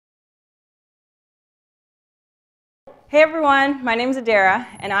Hey everyone, my name is Adara,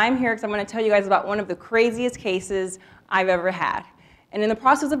 and I'm here because I'm going to tell you guys about one of the craziest cases I've ever had. And in the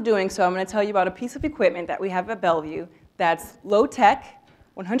process of doing so, I'm going to tell you about a piece of equipment that we have at Bellevue that's low tech,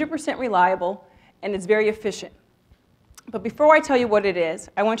 100% reliable, and it's very efficient. But before I tell you what it is,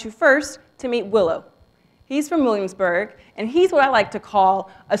 I want you first to meet Willow. He's from Williamsburg, and he's what I like to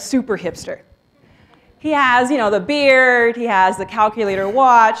call a super hipster. He has, the beard, he has the calculator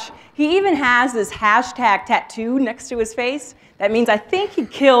watch, he even has this hashtag tattoo next to his face. That means I think he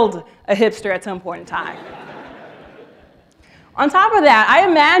killed a hipster at some point in time. On top of that, I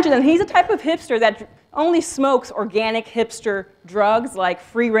imagine that he's the type of hipster that only smokes organic hipster drugs like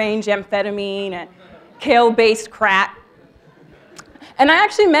free-range amphetamine and kale-based crack. And I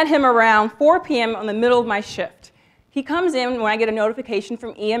actually met him around 4 p.m. on the middle of my shift. He comes in when I get a notification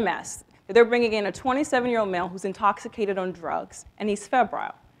from EMS. They're bringing in a 27-year-old male who's intoxicated on drugs, and he's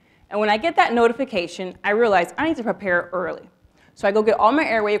febrile. And when I get that notification, I realize I need to prepare early. So I go get all my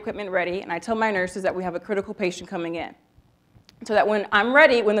airway equipment ready, and I tell my nurses that we have a critical patient coming in, so that when I'm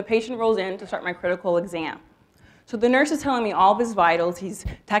ready, when the patient rolls in, to start my critical exam. So the nurse is telling me all of his vitals. He's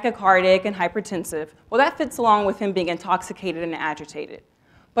tachycardic and hypertensive. Well, that fits along with him being intoxicated and agitated.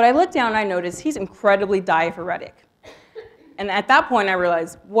 But I look down and I notice he's incredibly diaphoretic. And at that point, I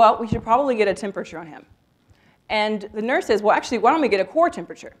realized, well, we should probably get a temperature on him. And the nurse says, well, actually, why don't we get a core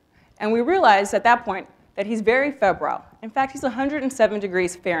temperature? And we realized at that point that he's very febrile. In fact, he's 107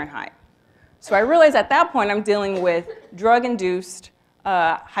 degrees Fahrenheit. So I realized at that point I'm dealing with drug-induced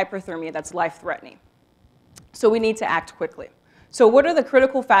hyperthermia that's life-threatening. So we need to act quickly. So what are the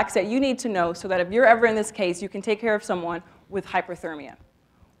critical facts that you need to know so that if you're ever in this case, you can take care of someone with hyperthermia?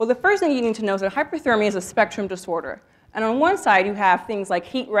 Well, the first thing you need to know is that hyperthermia is a spectrum disorder. And on one side, you have things like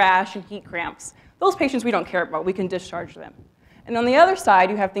heat rash and heat cramps. Those patients we don't care about. We can discharge them. And on the other side,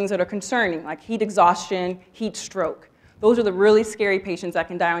 you have things that are concerning, like heat exhaustion, heat stroke. Those are the really scary patients that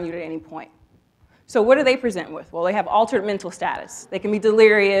can die on you at any point. So what do they present with? Well, they have altered mental status. They can be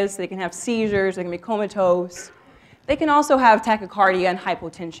delirious. They can have seizures. They can be comatose. They can also have tachycardia and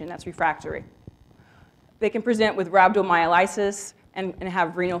hypotension. That's refractory. They can present with rhabdomyolysis and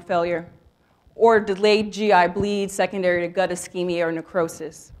have renal failure, or delayed GI bleed secondary to gut ischemia or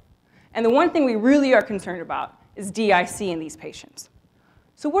necrosis. And the one thing we really are concerned about is DIC in these patients.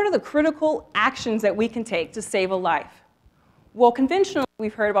 So what are the critical actions that we can take to save a life? Well, conventionally,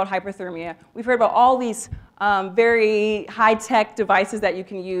 we've heard about hyperthermia. We've heard about all these very high-tech devices that you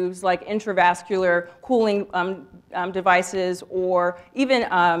can use, like intravascular cooling devices, or even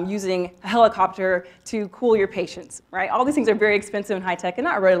using a helicopter to cool your patients, right? All these things are very expensive and high-tech and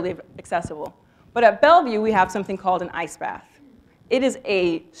not readily accessible. But at Bellevue, we have something called an ice bath. It is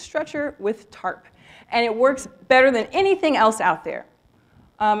a stretcher with tarp, and it works better than anything else out there.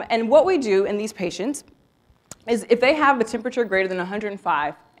 And what we do in these patients is if they have a temperature greater than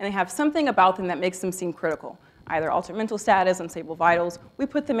 105, and they have something about them that makes them seem critical, either altered mental status, unstable vitals, we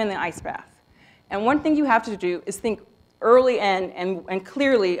put them in the ice bath. And one thing you have to do is think early and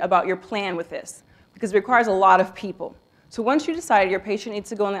clearly about your plan with this, because it requires a lot of people. So once you decide your patient needs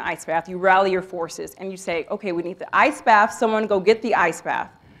to go in the ice bath, you rally your forces and you say, okay, we need the ice bath, someone go get the ice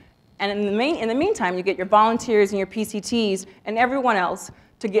bath. And in the meantime, you get your volunteers and your PCTs and everyone else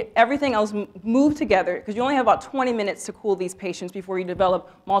to get everything else moved together, because you only have about 20 minutes to cool these patients before you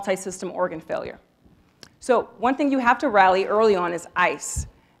develop multi-system organ failure. So one thing you have to rally early on is ice.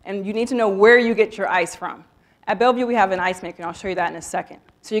 And you need to know where you get your ice from. At Bellevue, we have an ice maker, and I'll show you that in a second.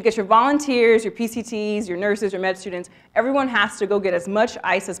 So you get your volunteers, your PCTs, your nurses, your med students. Everyone has to go get as much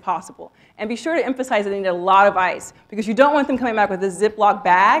ice as possible. And be sure to emphasize that they need a lot of ice, because you don't want them coming back with a Ziploc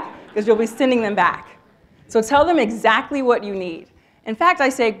bag, because you'll be sending them back. So tell them exactly what you need. In fact, I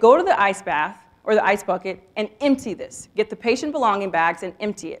say go to the ice bath or the ice bucket and empty this. Get the patient belonging bags and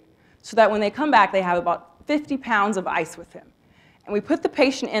empty it, so that when they come back, they have about 50 pounds of ice with them. And we put the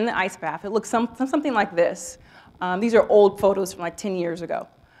patient in the ice bath. It looks something like this. These are old photos from like 10 years ago.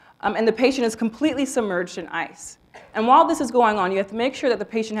 And the patient is completely submerged in ice. And while this is going on, you have to make sure that the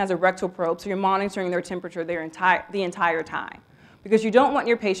patient has a rectal probe, so you're monitoring their temperature the entire time, because you don't want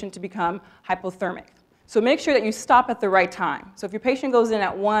your patient to become hypothermic. So make sure that you stop at the right time. So if your patient goes in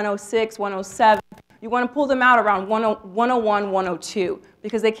at 106, 107, you want to pull them out around 101, 102,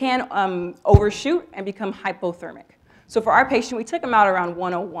 because they can overshoot and become hypothermic. So for our patient, we took him out around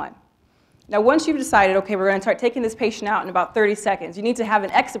 101. Now, once you've decided, okay, we're going to start taking this patient out in about 30 seconds, you need to have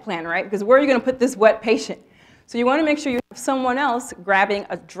an exit plan, right? Because where are you going to put this wet patient? So you want to make sure you have someone else grabbing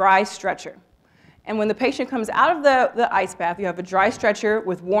a dry stretcher. And when the patient comes out of the ice bath, you have a dry stretcher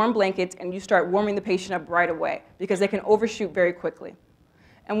with warm blankets, and you start warming the patient up right away, because they can overshoot very quickly.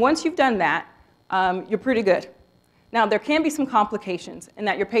 And once you've done that, you're pretty good. Now, there can be some complications in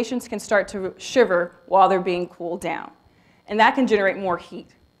that your patients can start to shiver while they're being cooled down. And that can generate more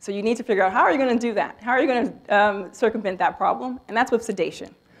heat. So you need to figure out how are you going to do that? How are you going to circumvent that problem? And that's with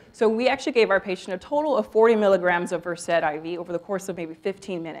sedation. So we actually gave our patient a total of 40 milligrams of Versed IV over the course of maybe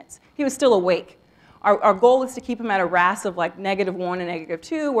 15 minutes. He was still awake. Our goal is to keep him at a RASS of like -1 and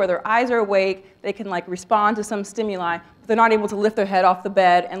 -2, where their eyes are awake, they can like respond to some stimuli, but they're not able to lift their head off the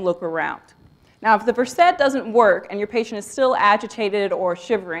bed and look around. Now, if the Versed doesn't work and your patient is still agitated or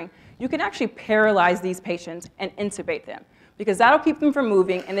shivering, you can actually paralyze these patients and intubate them, because that'll keep them from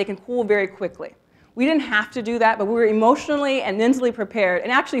moving and they can cool very quickly. We didn't have to do that, but we were emotionally and mentally prepared,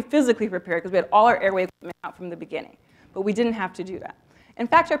 and actually physically prepared, because we had all our airway equipment out from the beginning. But we didn't have to do that. In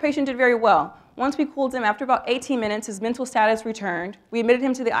fact, our patient did very well. Once we cooled him, after about 18 minutes, his mental status returned. We admitted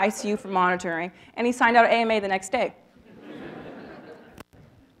him to the ICU for monitoring, and he signed out AMA the next day.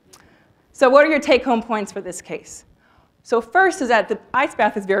 So what are your take-home points for this case? So first is that the ice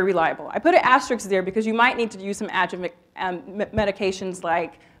bath is very reliable. I put an asterisk there because you might need to use some adjuvant medications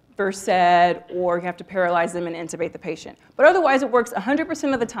like Versed, or you have to paralyze them and intubate the patient. But otherwise, it works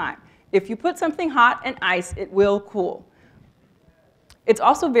 100% of the time. If you put something hot in ice, it will cool. It's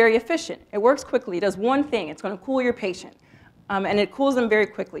also very efficient. It works quickly. It does one thing. It's going to cool your patient. And it cools them very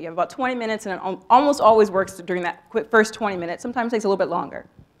quickly. You have about 20 minutes, and it almost always works during that first 20 minutes. Sometimes it takes a little bit longer.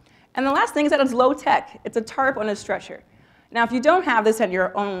 And the last thing is that it's low tech. It's a tarp on a stretcher. Now, if you don't have this at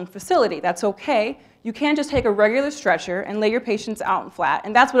your own facility, that's okay. You can just take a regular stretcher and lay your patients out and flat.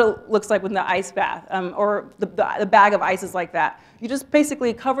 And that's what it looks like with the ice bath, or the bag of ice is like that. You just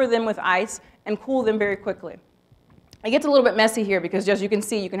basically cover them with ice and cool them very quickly. It gets a little bit messy here because, as you can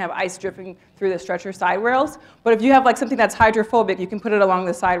see, you can have ice dripping through the stretcher side rails. But if you have like something that's hydrophobic, you can put it along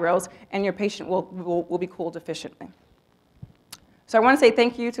the side rails, and your patient will be cooled efficiently. So I want to say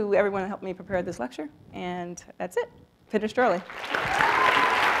thank you to everyone who helped me prepare this lecture. And that's it. Finished early.